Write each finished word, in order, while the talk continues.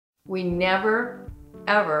We never,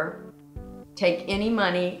 ever take any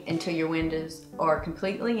money until your windows are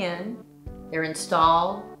completely in, they're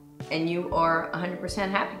installed, and you are 100%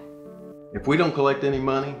 happy. If we don't collect any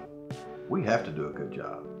money, we have to do a good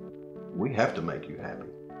job. We have to make you happy.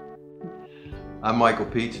 I'm Michael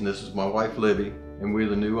Peets, and this is my wife Libby, and we're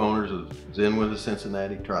the new owners of Zen Windows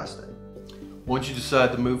Cincinnati Tri-State. Once you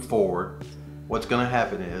decide to move forward, what's going to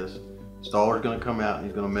happen is the installer's going to come out and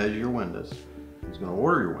he's going to measure your windows. He's going to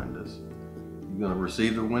order your windows. You're going to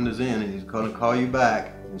receive the windows in, and he's going to call you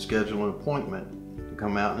back and schedule an appointment to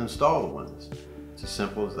come out and install the windows. It's as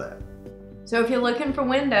simple as that. So if you're looking for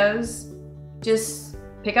windows, just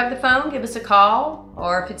pick up the phone, give us a call,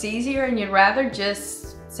 or if it's easier and you'd rather,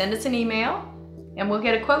 just send us an email and we'll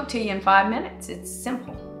get a quote to you in 5 minutes. It's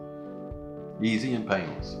simple. Easy and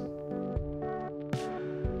painless.